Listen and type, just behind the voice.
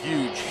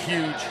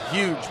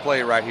huge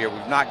play right here.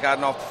 We've not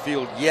gotten off the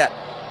field yet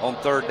on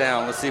third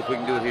down. Let's see if we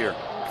can do it here.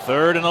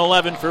 3rd and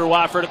 11 for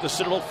Wofford at the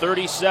Citadel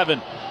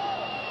 37.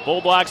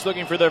 Bulldogs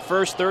looking for their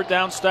first third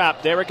down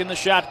stop. Derrick in the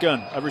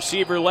shotgun. A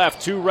receiver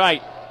left, 2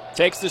 right.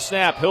 Takes the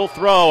snap. He'll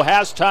throw.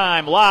 Has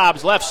time.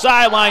 Lobs. Left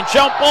sideline.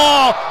 Jump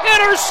ball.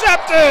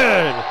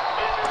 Intercepted.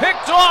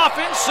 Picked off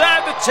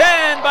inside the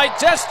 10 by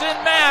Destin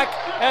Mack.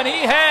 And he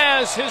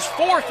has his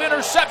 4th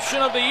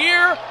interception of the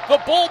year.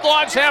 The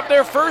Bulldogs have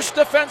their first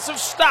defensive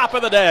stop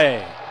of the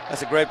day.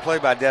 That's a great play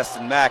by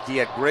Destin Mack. He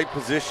had great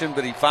position,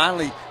 but he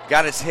finally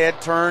got his head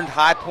turned,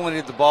 high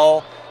pointed the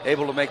ball,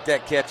 able to make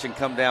that catch and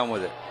come down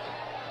with it.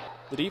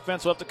 The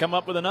defense will have to come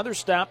up with another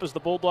stop as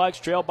the Bulldogs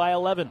trail by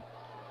 11.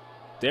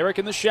 Derrick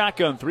in the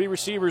shotgun, 3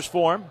 receivers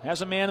for him,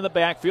 has a man in the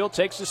backfield,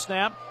 takes the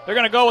snap. They're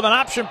going to go with an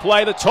option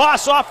play. The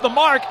toss off the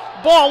mark,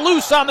 ball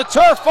loose on the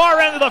turf,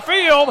 far end of the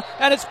field,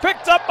 and it's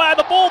picked up by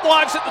the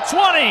Bulldogs at the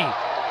 20.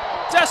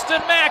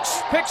 Destin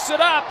Max picks it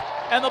up,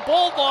 and the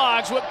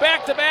Bulldogs with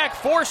back-to-back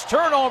forced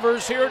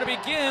turnovers here to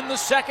begin the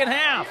second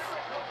half.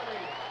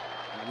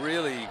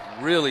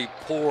 Really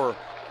poor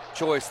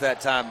choice that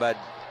time by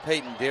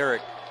Peyton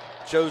Derrick.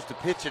 Chose to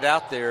pitch it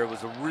out there. It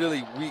was a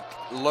really weak,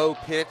 low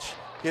pitch.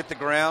 Hit the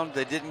ground.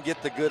 They didn't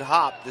get the good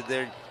hop that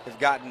they have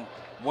gotten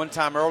one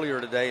time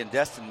earlier today, and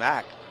Destin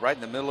Mack right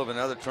in the middle of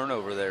another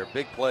turnover there.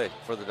 Big play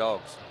for the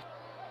Dogs.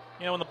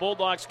 You know, when the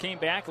Bulldogs came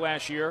back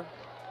last year,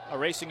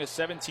 erasing a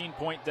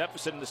 17-point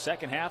deficit in the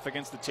second half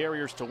against the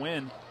Terriers to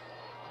win,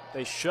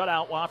 they shut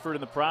out Wofford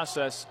in the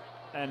process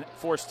and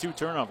forced 2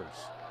 turnovers.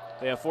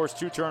 They have forced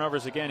 2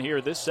 turnovers again here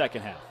this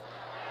second half.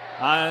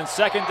 On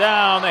second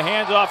down, the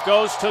handoff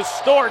goes to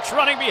Storch,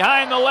 running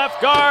behind the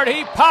left guard.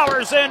 He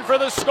powers in for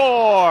the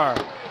score.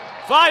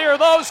 Fire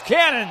those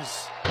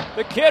cannons.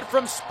 The kid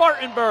from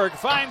Spartanburg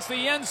finds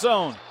the end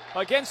zone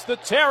against the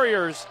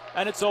Terriers,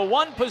 and it's a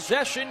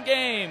 1-possession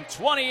game,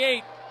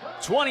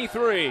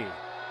 28-23.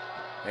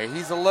 Hey,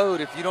 he's a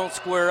load. If you don't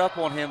square up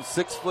on him,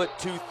 6 foot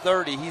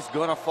 230, he's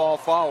going to fall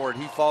forward.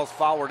 He falls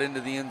forward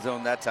into the end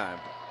zone that time.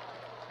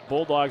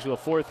 Bulldogs with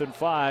a 4th and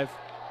 5.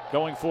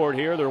 Going forward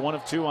here, they're 1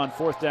 of 2 on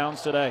 4th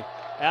downs today.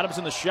 Adams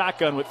in the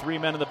shotgun with 3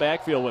 men in the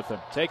backfield with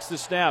him. Takes the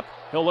snap.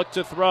 He'll look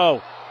to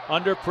throw.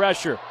 Under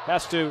pressure.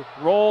 Has to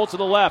roll to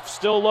the left.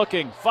 Still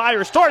looking.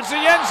 Fires towards the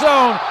end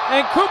zone.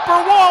 And Cooper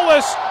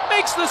Wallace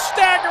makes the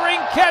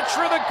staggering catch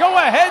for the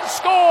go-ahead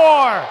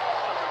score.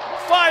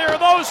 Fire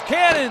those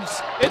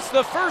cannons. It's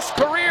the first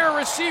career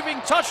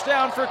receiving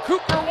touchdown for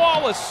Cooper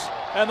Wallace.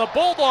 And the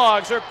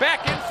Bulldogs are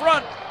back in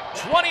front.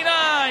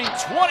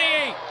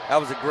 29-28. That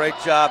was a great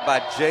job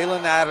by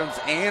Jalen Adams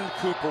and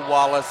Cooper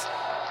Wallace.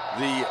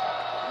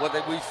 What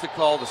we used to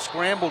call the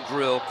scramble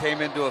drill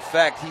came into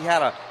effect. He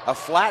had a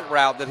flat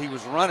route that he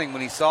was running.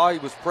 When he saw he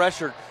was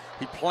pressured,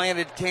 he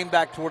planted, came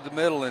back toward the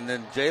middle, and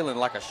then Jalen,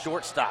 like a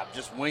shortstop,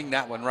 just winged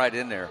that one right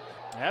in there.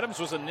 Adams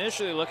was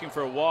initially looking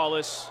for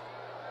Wallace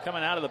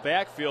coming out of the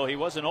backfield. He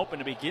wasn't open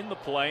to begin the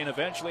play, and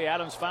eventually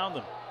Adams found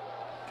him.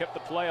 Kept the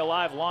play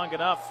alive long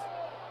enough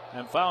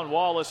and found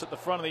Wallace at the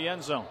front of the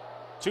end zone.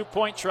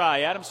 2-point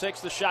try. Adams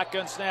takes the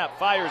shotgun snap.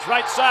 Fires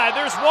right side.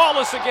 There's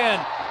Wallace again,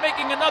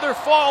 making another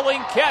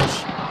falling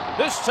catch.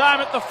 This time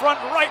at the front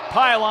right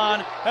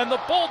pylon. And the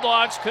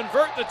Bulldogs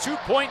convert the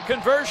 2-point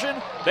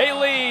conversion. They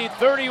lead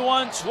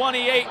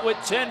 31-28 with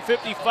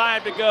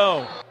 10:55 to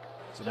go.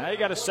 So now you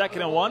got a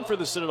 2nd and 1 for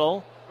the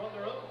Citadel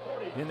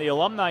in the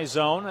alumni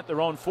zone at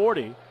their own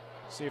 40.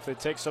 See if they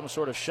take some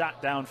sort of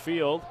shot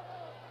downfield.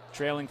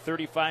 Trailing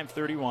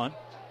 35-31.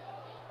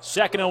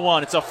 2nd and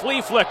 1. It's a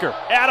flea flicker.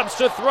 Adams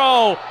to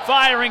throw.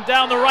 Firing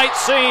down the right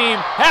seam.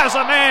 Has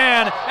a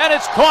man. And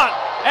it's caught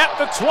at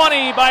the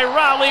 20 by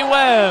Raleigh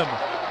Webb.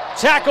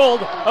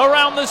 Tackled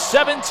around the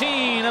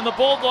 17. And the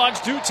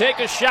Bulldogs do take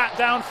a shot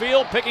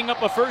downfield, picking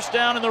up a first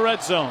down in the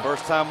red zone.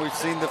 First time we've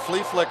seen the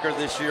flea flicker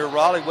this year.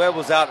 Raleigh Webb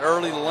was out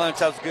early to lunch.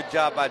 That was a good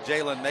job by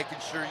Jalen, making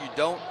sure you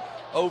don't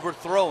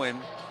overthrow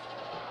him.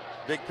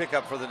 Big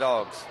pickup for the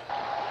Dogs.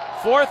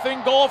 4th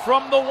and goal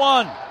from the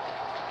 1.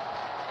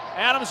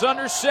 Adams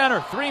under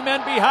center, 3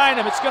 men behind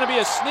him. It's going to be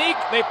a sneak.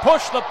 They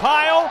push the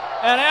pile,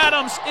 and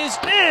Adams is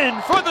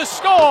in for the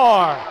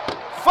score.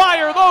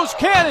 Fire those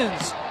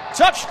cannons.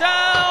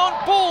 Touchdown,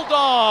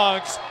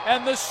 Bulldogs.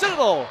 And the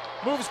Citadel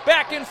moves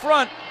back in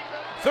front,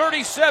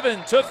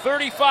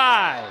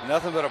 37-35.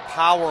 Nothing but a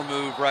power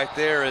move right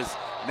there as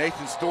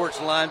Nathan Storch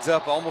lines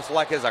up almost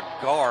like as a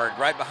guard,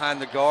 right behind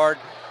the guard,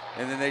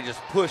 and then they just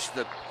push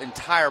the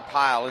entire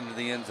pile into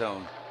the end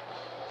zone.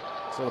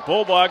 So the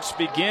Bulldogs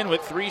begin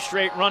with 3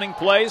 straight running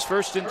plays.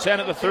 1st and 10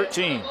 at the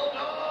 13.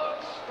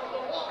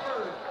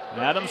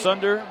 Adams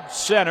under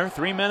center.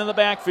 3 men in the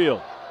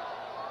backfield.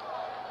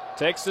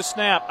 Takes the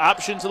snap.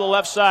 Option to the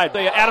left side.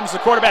 Adams, the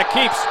quarterback,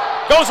 keeps.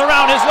 Goes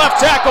around his left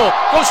tackle.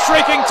 Goes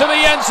streaking to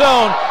the end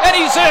zone. And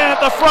he's in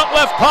at the front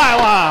left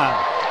pylon.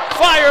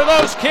 Fire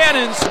those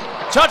cannons.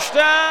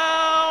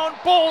 Touchdown,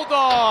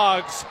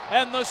 Bulldogs.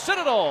 And the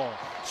Citadel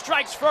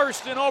strikes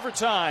first in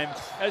overtime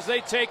as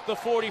they take the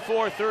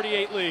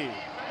 44-38 lead.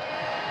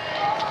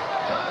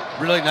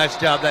 Really nice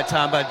job that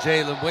time by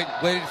Jalen.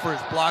 Waited for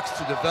his blocks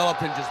to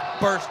develop and just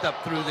burst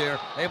up through there,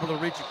 able to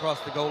reach across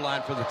the goal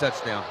line for the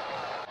touchdown.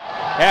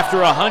 After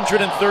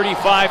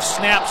 135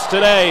 snaps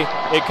today,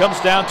 it comes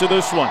down to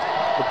this one.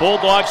 The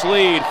Bulldogs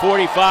lead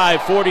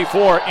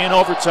 45-44 in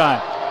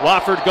overtime.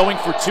 Wofford going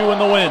for 2 in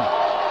the win.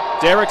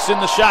 Derrick's in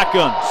the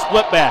shotgun,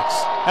 split backs.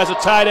 Has a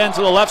tight end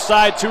to the left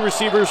side, 2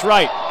 receivers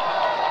right.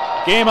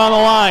 Game on the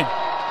line.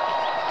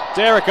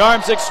 Derrick,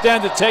 arms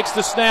extended, takes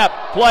the snap.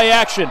 Play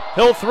action.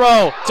 He'll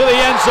throw to the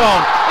end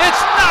zone.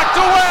 It's knocked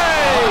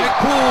away!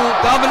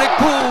 Dominic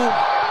Poole.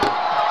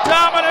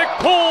 Dominic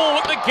Poole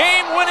with the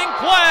game-winning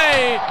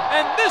play.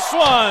 And this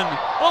one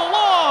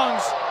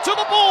belongs to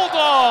the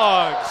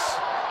Bulldogs.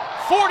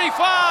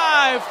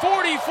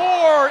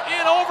 45-44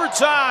 in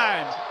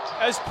overtime.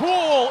 As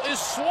Poole is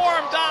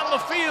swarmed on the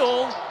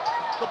field,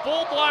 the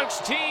Bulldogs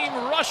team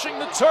rushing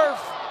the turf,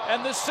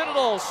 and the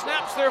Citadel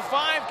snaps their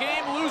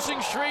 5-game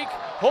losing streak,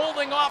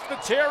 holding off the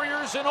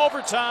Terriers in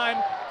overtime.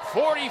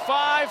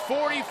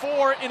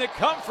 45-44 in a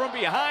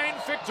come-from-behind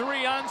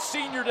victory on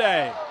Senior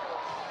Day.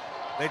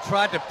 They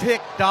tried to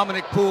pick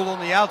Dominic Poole on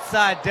the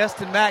outside.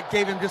 Destin Mack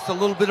gave him just a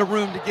little bit of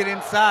room to get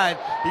inside.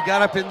 He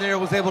got up in there,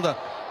 was able to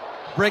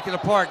break it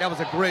apart. That was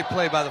a great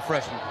play by the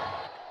freshman.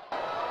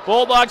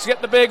 Bulldogs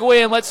get the big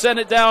win. Let's send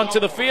it down to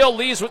the field.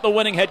 Lee's with the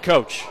winning head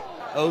coach.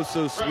 Oh,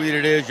 so sweet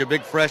it is. Your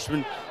big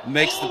freshman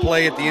makes the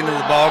play at the end of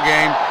the ball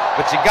game,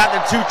 but you got the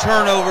 2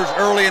 turnovers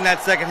early in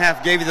that second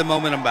half, gave you the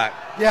momentum back.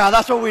 Yeah,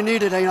 that's what we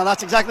needed.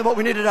 That's exactly what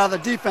we needed out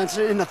of the defense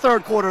in the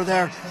third quarter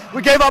there.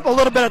 We gave up a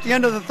little bit at the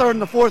end of the third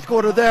and the fourth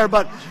quarter there,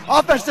 but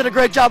offense did a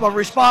great job of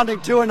responding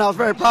to it, and I was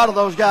very proud of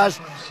those guys.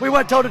 We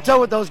went toe-to-toe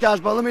with those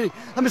guys, but let me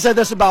say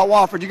this about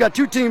Wofford. You got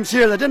 2 teams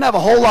here that didn't have a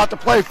whole lot to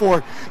play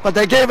for, but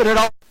they gave it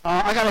all.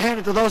 I got to hand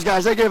it to those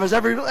guys. They gave us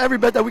every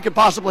bit that we could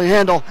possibly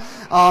handle.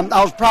 I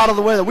was proud of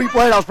the way that we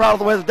played. I was proud of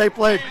the way that they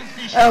played.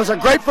 It was a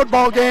great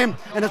football game,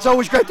 and it's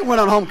always great to win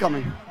on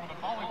homecoming.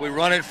 We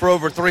run it for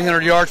over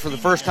 300 yards for the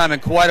first time in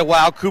quite a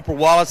while. Cooper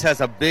Wallace has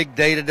a big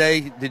day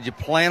today. Did you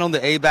plan on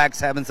the A-backs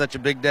having such a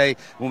big day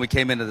when we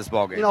came into this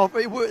ball game?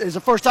 It's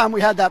the first time we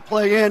had that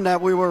play in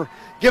that we were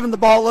giving the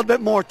ball a little bit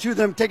more to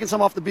them, taking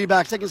some off the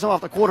B-backs, taking some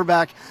off the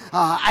quarterback.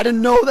 I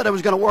didn't know that it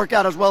was going to work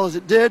out as well as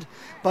it did,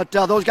 but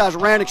those guys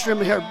ran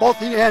extremely hard. Both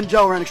he and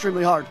Joe ran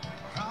extremely hard.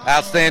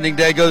 Outstanding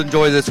day. Go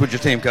enjoy this with your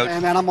team, Coach. Hey,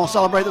 man, I'm going to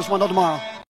celebrate this one till tomorrow.